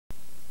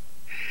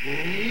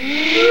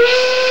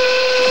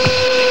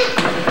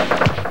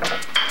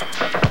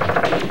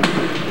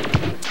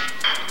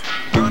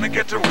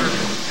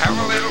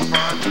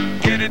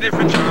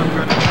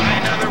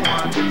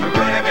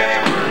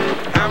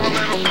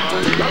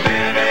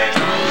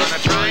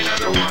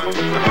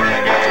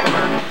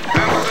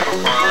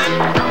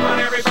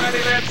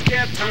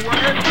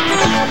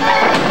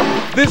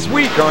This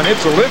week on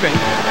It's a Living.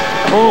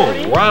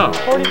 Oh, wow.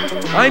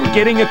 I'm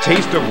getting a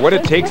taste of what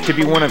it takes to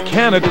be one of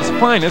Canada's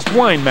finest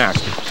wine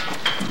masters.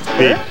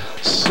 The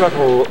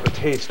subtle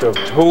taste of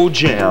toe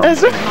jam.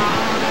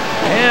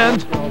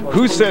 And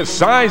who says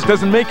size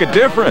doesn't make a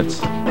difference?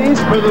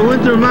 These for the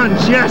winter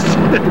months, yes.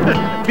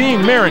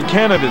 Being mayor in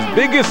Canada's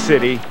biggest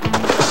city,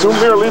 so,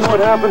 Marilyn, what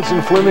happens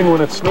in Fleming when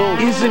it snows?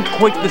 Isn't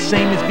quite the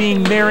same as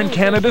being mayor in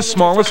Canada's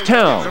smallest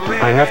town.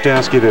 I have to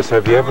ask you this.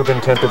 Have you ever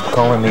been tempted to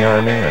call in the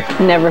army?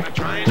 Never.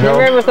 No?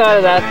 Never ever thought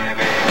of that.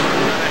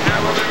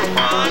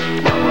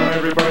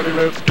 Everybody,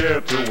 let's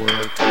get to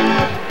work.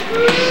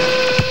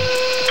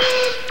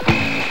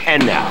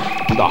 And now,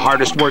 the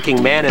hardest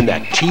working man in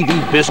that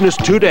TV business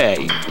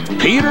today,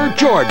 Peter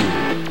Jordan.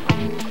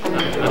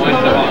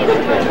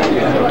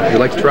 Would you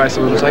like to try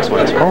some of those ice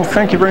wines? Oh,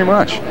 thank you very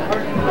much.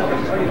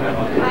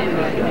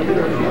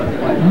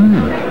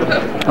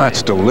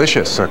 That's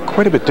delicious.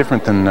 Quite a bit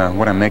different than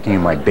what I'm making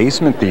in my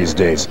basement these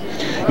days.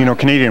 You know,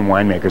 Canadian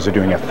winemakers are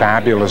doing a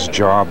fabulous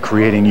job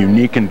creating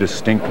unique and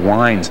distinct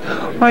wines.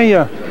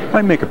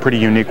 I make a pretty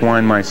unique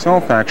wine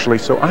myself, actually,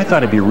 so I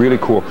thought it'd be really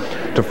cool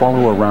to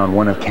follow around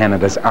one of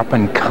Canada's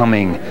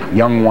up-and-coming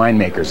young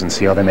winemakers and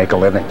see how they make a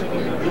living.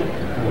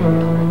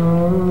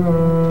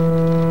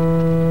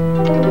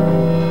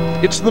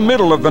 It's the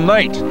middle of the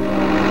night.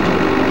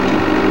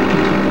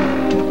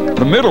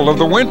 The middle of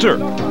the winter.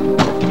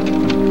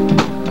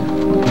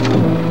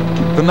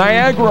 The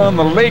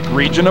Niagara-on-the-Lake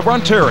region of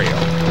Ontario.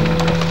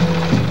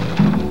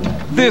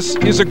 This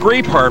is a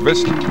grape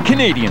harvest,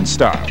 Canadian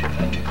style.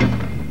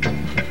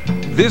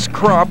 This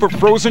crop of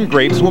frozen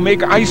grapes will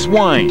make ice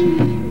wine,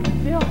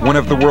 one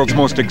of the world's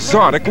most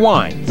exotic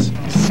wines.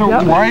 So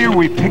why are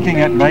we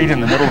picking at night in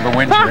the middle of the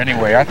winter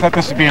anyway? I thought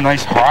this would be a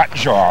nice hot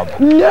job.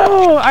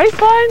 No, ice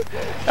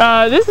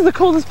wine? This is the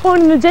coldest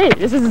point in the day.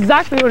 This is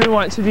exactly when we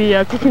want to be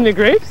picking the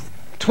grapes.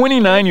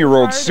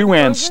 29-year-old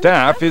Sue-Ann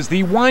Staff is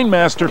the wine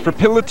master for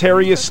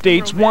Pillitteri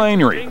Estates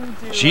Winery.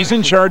 She's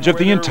in charge of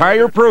the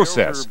entire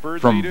process,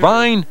 from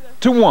vine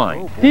to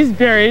wine. These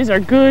berries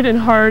are good and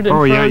hard and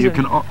frozen.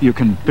 Yeah, you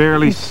can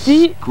barely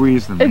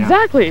squeeze them.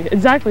 Exactly,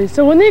 exactly.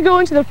 So when they go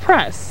into the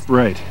press,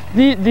 right,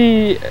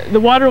 the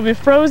water will be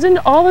frozen.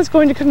 All that's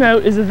going to come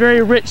out is a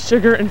very rich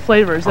sugar and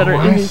flavors that are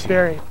in these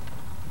berries.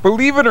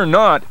 Believe it or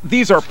not,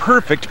 these are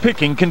perfect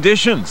picking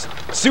conditions.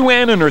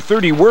 Sue-Ann and her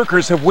 30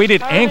 workers have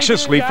waited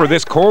anxiously for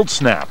this cold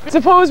snap.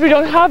 Suppose we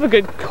don't have a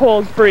good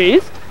cold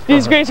freeze.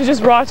 These grapes would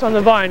just rot on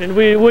the vine and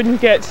we wouldn't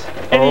get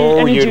any juice at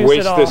all. You'd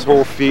waste this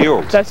whole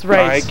field. That's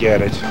right. I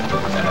get it.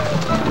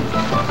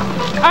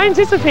 I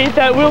anticipate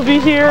that we'll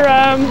be here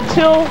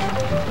till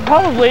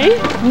probably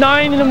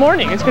 9 in the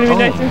morning. It's going to be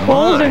nice and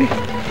cold. And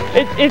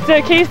it's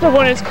a case of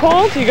when it's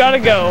cold, you gotta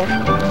go.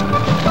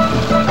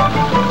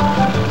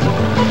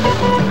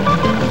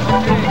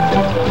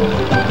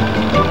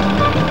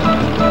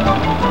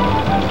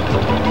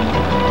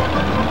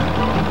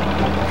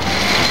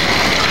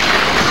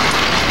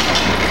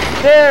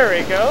 There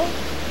we go.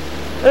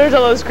 There's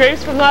all those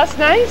grapes from last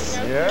night.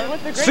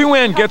 Yeah.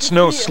 Sue-Ann gets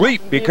no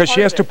sleep because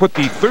she has to put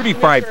the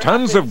 35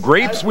 tons of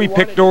grapes we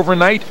picked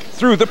overnight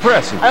through the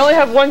presses. I only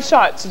have one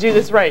shot to do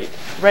this right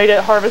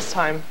at harvest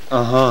time.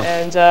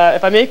 And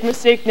if I make a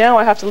mistake now,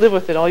 I have to live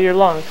with it all year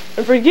long.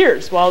 And for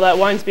years while that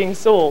wine's being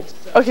sold.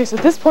 Okay, so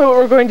at this point what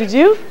we're going to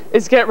do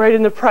is get right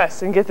in the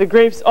press and get the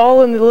grapes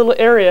all in the little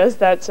areas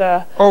that,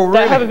 that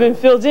haven't been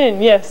filled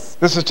in, yes.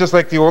 This is just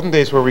like the olden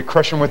days where we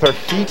crush them with our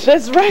feet.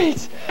 That's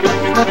right.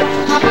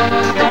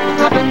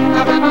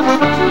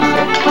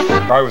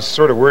 I was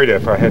sort of worried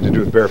if I had to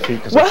do with bare feet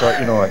because I thought,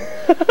 you know, like...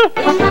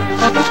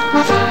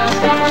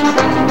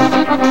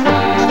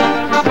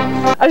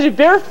 Actually,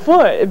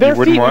 barefoot. Bare feet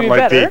would be better. You wouldn't want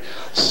like the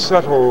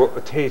subtle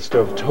taste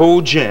of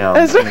toe jam.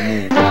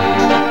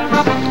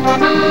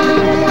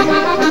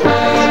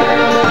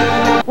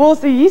 Well,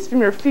 it's the yeast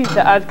from your feet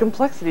that add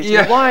complexity to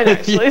the wine,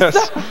 actually. Yes.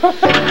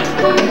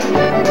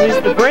 So use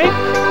the brake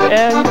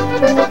and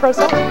turn the press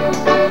on.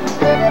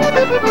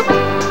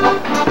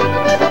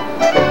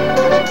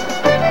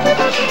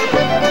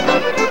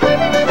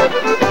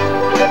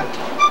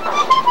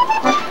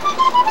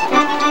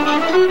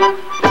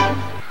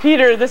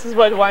 Peter, this is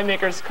what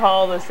winemakers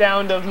call the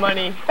sound of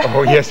money.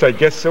 Oh yes, I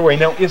guess so.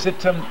 Now, is it?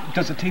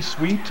 Does it taste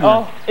sweet? Or?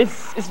 Oh,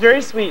 it's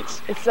very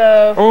sweet. It's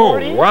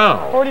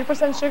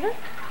 40% sugar.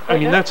 I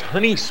mean, that's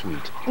honey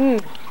sweet.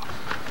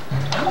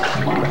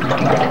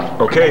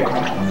 Okay.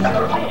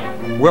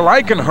 Well,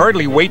 I can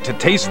hardly wait to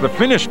taste the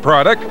finished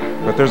product,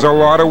 but there's a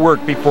lot of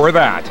work before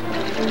that.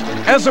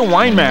 As a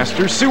wine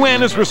master,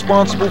 Sue-Ann is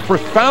responsible for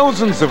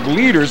thousands of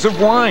liters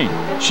of wine.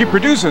 She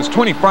produces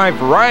 25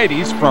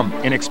 varieties from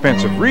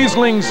inexpensive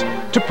Rieslings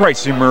to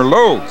pricey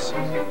Merlots.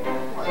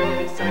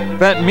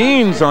 That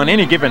means on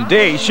any given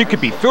day, she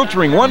could be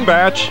filtering one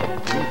batch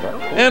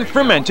and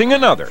fermenting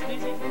another.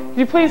 Could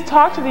you please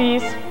talk to the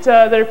yeast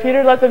there,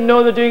 Peter? Let them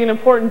know they're doing an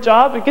important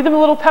job and give them a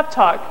little pep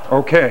talk.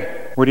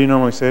 Okay. What do you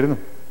normally say to them?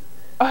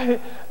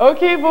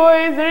 Okay,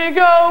 boys, there you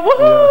go.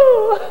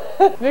 Woohoo!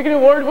 Yeah. Make an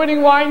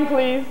award-winning wine,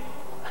 please.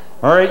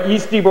 All right,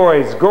 yeasty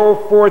boys, go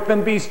forth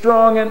and be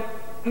strong and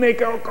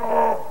make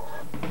alcohol.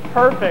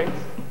 Perfect.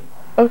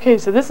 Okay,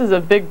 so this is a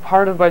big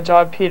part of my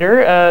job,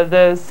 Peter,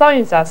 the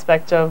science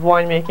aspect of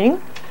winemaking.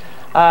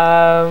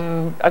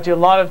 I do a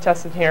lot of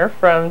testing here,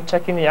 from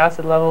checking the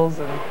acid levels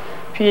and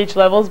pH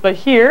levels, but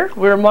here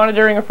we're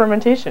monitoring a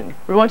fermentation.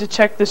 We want to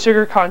check the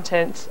sugar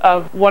content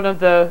of one of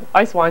the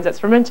ice wines that's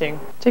fermenting.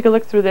 Take a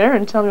look through there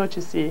and tell me what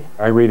you see.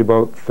 I read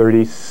about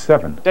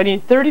 37. I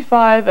need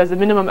 35 as a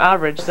minimum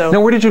average, so... Now,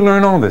 where did you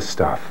learn all this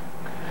stuff?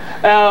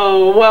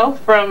 Well,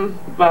 from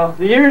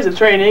the years of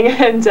training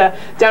and down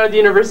at the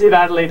University of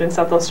Adelaide in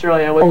South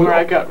Australia was where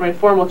I got my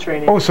formal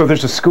training. Oh, so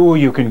there's a school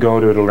you can go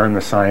to learn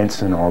the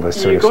science and all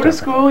this sort of stuff. You go to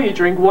school, you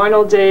drink wine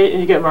all day, and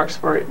you get marks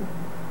for it.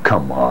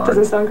 Come on.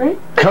 Doesn't sound great?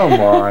 Come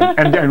on.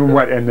 And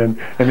what? And then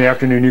in the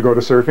afternoon you go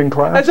to surfing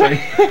class?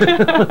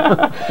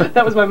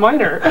 That was my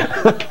minor.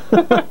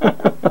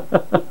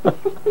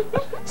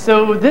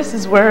 So this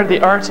is where the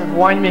art of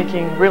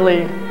winemaking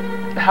really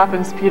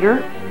happens,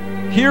 Peter.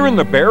 Here in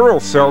the barrel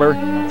cellar,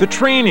 the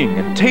training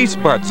and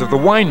taste buds of the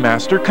wine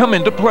master come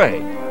into play.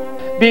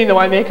 Being the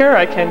winemaker,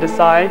 I can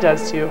decide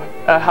as to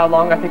how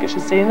long I think it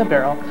should stay in the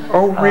barrel.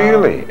 Oh,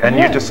 really? And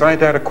yeah. you decide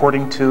that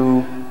according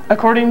to?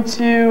 According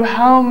to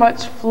how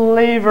much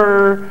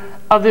flavor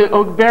of the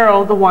oak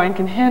barrel the wine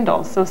can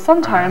handle. So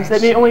sometimes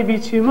it may only be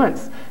 2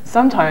 months.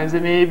 Sometimes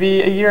it may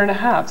be a year and a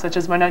half, such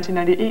as my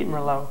 1998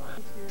 Merlot.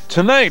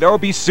 Tonight, I'll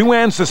be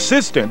Sue-Ann's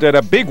assistant at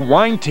a big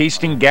wine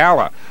tasting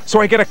gala, so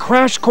I get a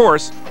crash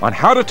course on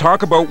how to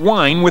talk about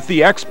wine with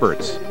the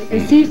experts. You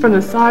see from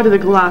the side of the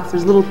glass,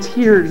 there's little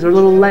tears or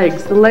little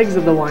legs. The legs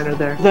of the wine are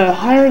there. The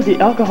higher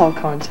the alcohol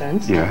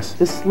content, Yes.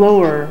 the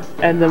slower,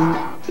 and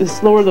the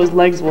slower those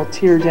legs will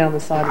tear down the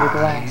side of the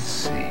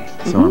glass. I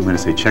see. So I'm going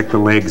to say, check the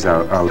legs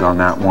out on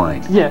that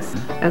wine. Yes,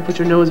 and put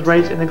your nose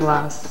right in the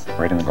glass.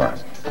 Right in the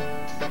glass.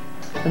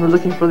 And we're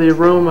looking for the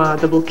aroma,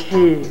 the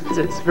bouquet. Is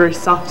it very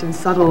soft and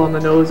subtle on the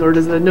nose, or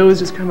does the nose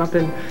just come up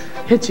and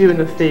hit you in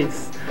the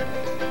face?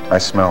 I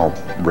smell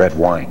red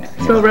wine.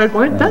 Smell red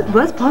wine?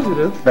 That's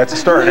positive. That's a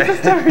start. That's a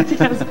start,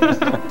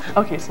 yes.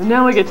 Okay, so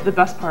now we get to the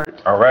best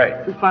part. All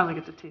right. We finally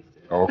get to taste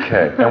it.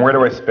 Okay. And where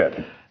do I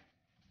spit?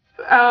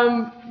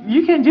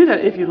 You can do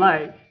that if you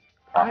like.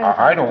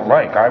 I don't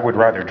like. I would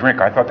rather drink.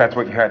 I thought that's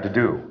what you had to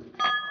do.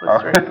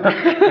 Let's drink.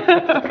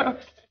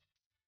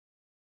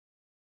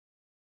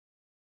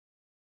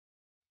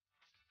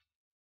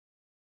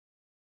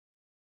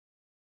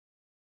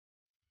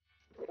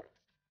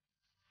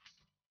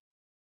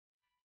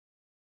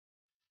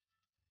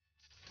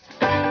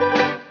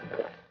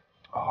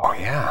 Oh,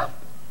 yeah.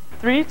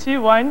 3,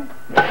 2, 1.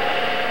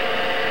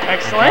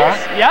 Excellent.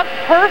 Yep,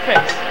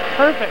 perfect.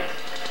 Perfect.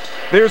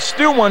 There's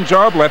still one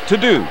job left to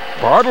do,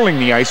 bottling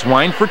the ice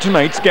wine for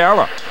tonight's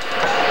gala.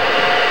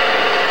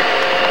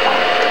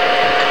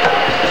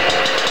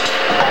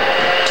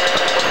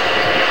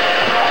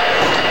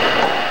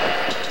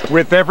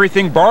 With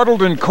everything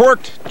bottled and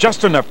corked,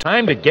 just enough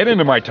time to get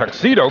into my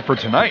tuxedo for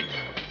tonight.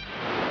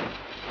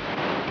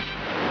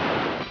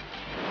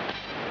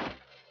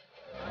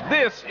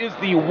 This is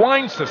the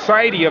Wine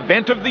Society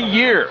event of the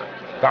year,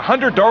 the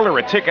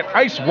 $100 a ticket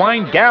Ice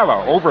Wine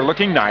Gala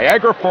overlooking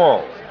Niagara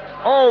Falls.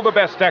 All the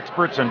best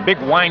experts and big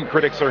wine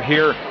critics are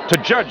here to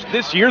judge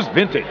this year's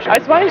vintage.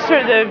 Ice wine,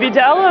 sure, the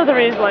Vidal or the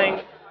Riesling?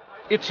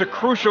 It's a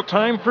crucial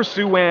time for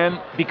Sue-Ann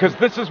because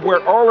this is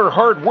where all her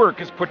hard work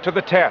is put to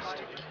the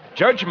test.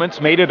 Judgments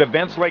made at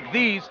events like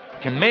these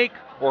can make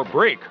or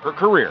break her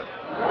career.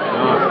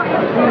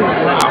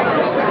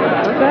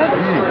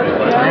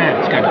 Yeah,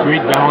 it's got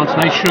great balance,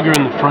 nice sugar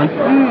in the front,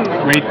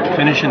 great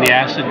finish in the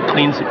acid,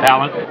 cleans the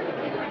palate.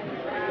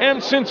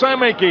 And since I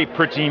make a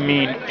pretty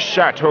mean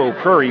Chateau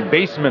Prairie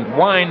basement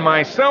wine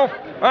myself,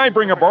 I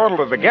bring a bottle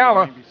to the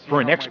gala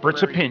for an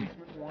expert's opinion.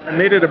 I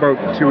made it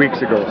about 2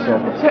 weeks ago, so.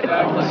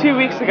 2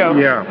 weeks ago?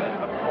 Yeah.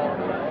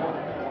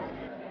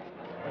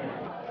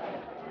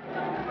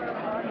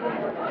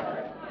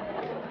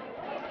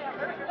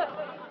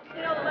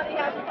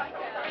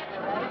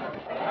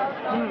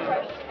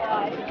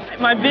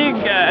 My big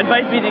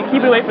advice would be to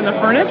keep it away from the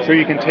furnace. So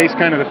you can taste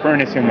kind of the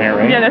furnace in there,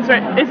 right? Yeah, that's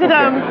right. Is it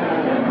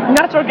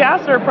natural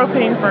gas or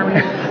propane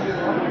furnace?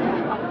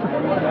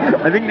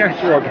 I think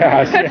natural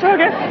gas. Natural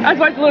gas? That's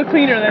why it's a little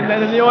cleaner than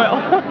the oil.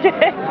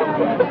 Okay.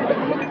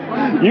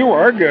 You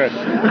are good.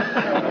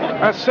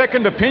 A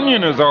second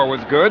opinion is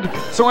always good,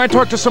 so I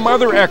talked to some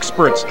other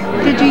experts.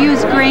 Did you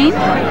use grain?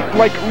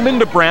 Like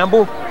Linda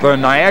Bramble, the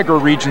Niagara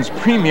region's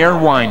premier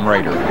wine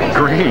writer.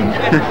 Grain.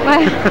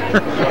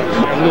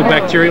 A little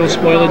bacterial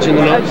spoilage in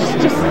the nose?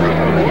 Just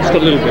a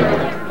little bit.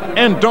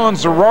 And Don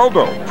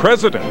Zeraldo,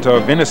 president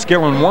of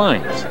Inniskillen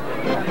Wines.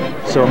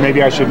 So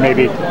maybe I should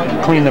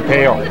clean the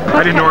pail.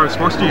 I didn't know I was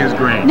supposed to use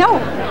grain.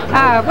 No.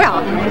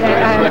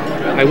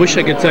 I wish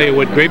I could tell you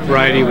what grape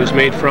variety it was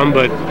made from,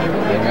 but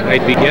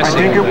I'd be I guessing.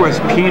 think it was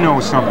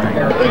Pinot something.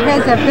 It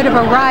has a bit of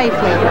a rye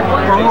flavor.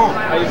 Oh,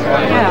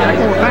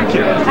 thank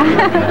you.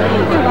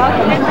 You're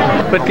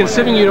welcome. But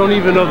considering you don't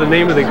even know the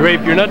name of the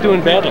grape, you're not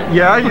doing badly.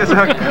 Yeah,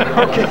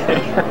 okay.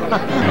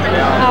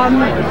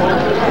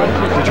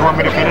 Did you want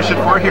me to finish it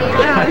for you?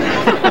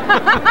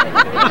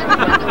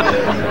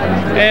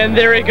 And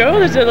there we go.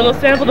 There's a little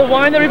sample of the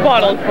wine that we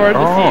bottled for this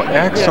Oh, evening.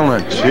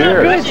 excellent. Yes.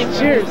 Cheers. Good.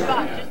 Cheers.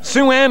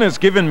 Sue Ann has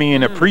given me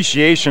an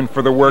appreciation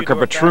for the work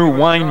of a true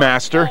wine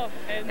master.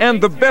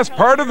 And the best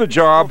part of the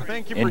job,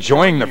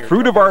 enjoying the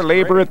fruit of our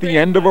labor at the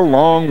end of a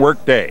long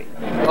work day.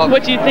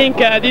 What do you think?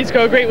 These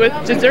go great with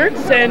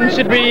desserts, and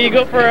should we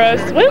go for a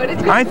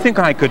swim? I think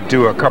I could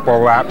do a couple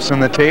laps on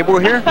the table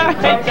here.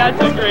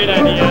 That's a great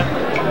idea.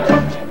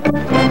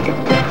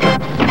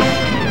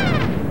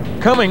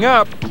 Coming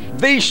up,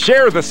 they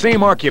share the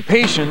same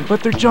occupation,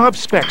 but their job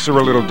specs are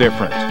a little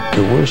different.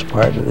 The worst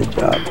part of the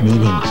job,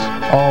 meetings,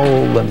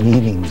 all the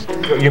meetings.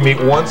 You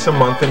meet once a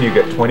month and you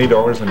get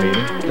 $20 a meeting,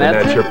 and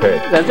that's your pay.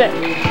 That's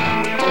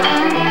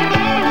it.